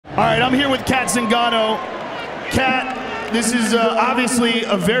right, I'm here with Kat Zingano. Kat, this is obviously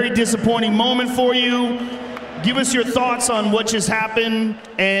a very disappointing moment for you. Give us your thoughts on what just happened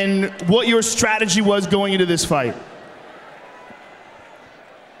and what your strategy was going into this fight.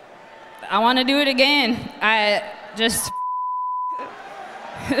 I want to do it again. I just...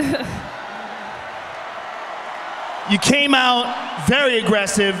 You came out very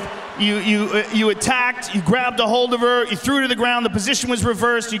aggressive. You attacked, you grabbed a hold of her, you threw her to the ground, the position was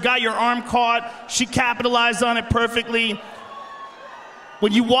reversed, you got your arm caught, she capitalized on it perfectly.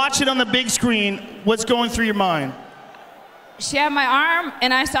 When you watch it on the big screen, what's going through your mind? She had my arm,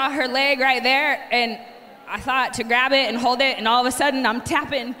 and I saw her leg right there, and I thought to grab it and hold it, and all of a sudden I'm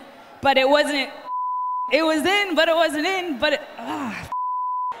tapping, but it wasn't. It was in, but it wasn't in, but it, I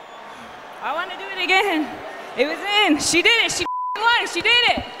want to do it again. It was in. She did it. She won. She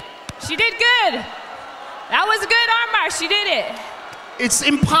did it. She did good. That was a good armbar. She did it. It's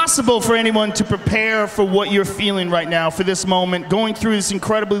impossible for anyone to prepare for what you're feeling right now, for this moment, going through this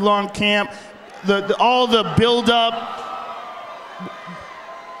incredibly long camp, all the build-up.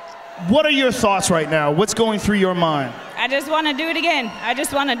 What are your thoughts right now? What's going through your mind? I just want to do it again. I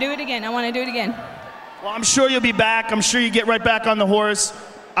just want to do it again. I want to do it again. Well, I'm sure you'll be back. I'm sure you get right back on the horse.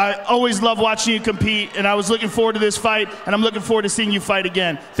 I always love watching you compete, and I was looking forward to this fight, and I'm looking forward to seeing you fight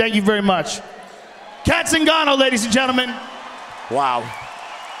again. Thank you very much. Kat Zingano, ladies and gentlemen. Wow.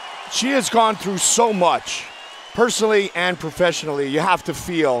 She has gone through so much, personally and professionally. You have to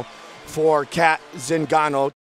feel for Kat Zingano.